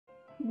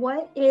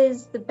What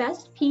is the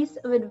best piece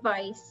of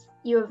advice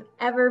you have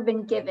ever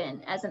been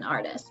given as an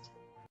artist?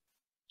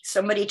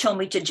 Somebody told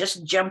me to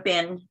just jump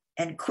in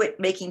and quit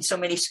making so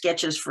many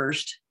sketches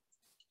first.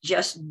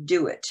 Just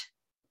do it.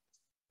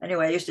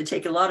 Anyway, I used to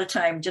take a lot of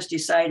time just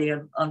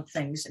deciding on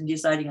things.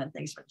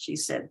 But she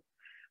said,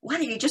 why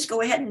don't you just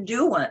go ahead and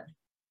do one?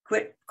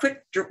 Quit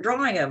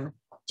drawing them.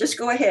 Just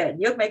go ahead.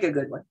 You'll make a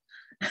good one.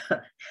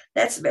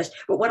 That's the best.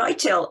 But what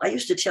I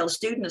used to tell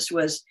students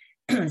was,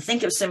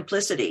 think of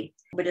simplicity.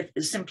 But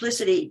if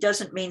simplicity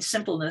doesn't mean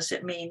simpleness,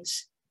 it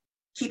means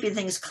keeping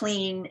things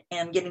clean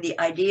and getting the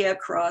idea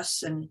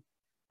across. And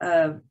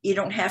you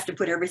don't have to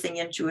put everything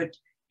into it.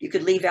 You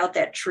could leave out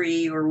that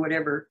tree or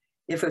whatever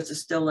if it's a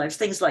still life,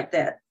 things like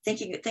that.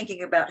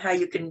 Thinking about how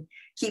you can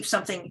keep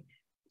something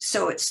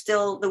so it's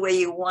still the way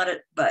you want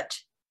it, but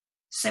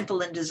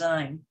simple in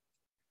design.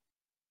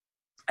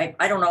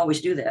 I don't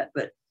always do that,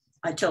 but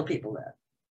I tell people that.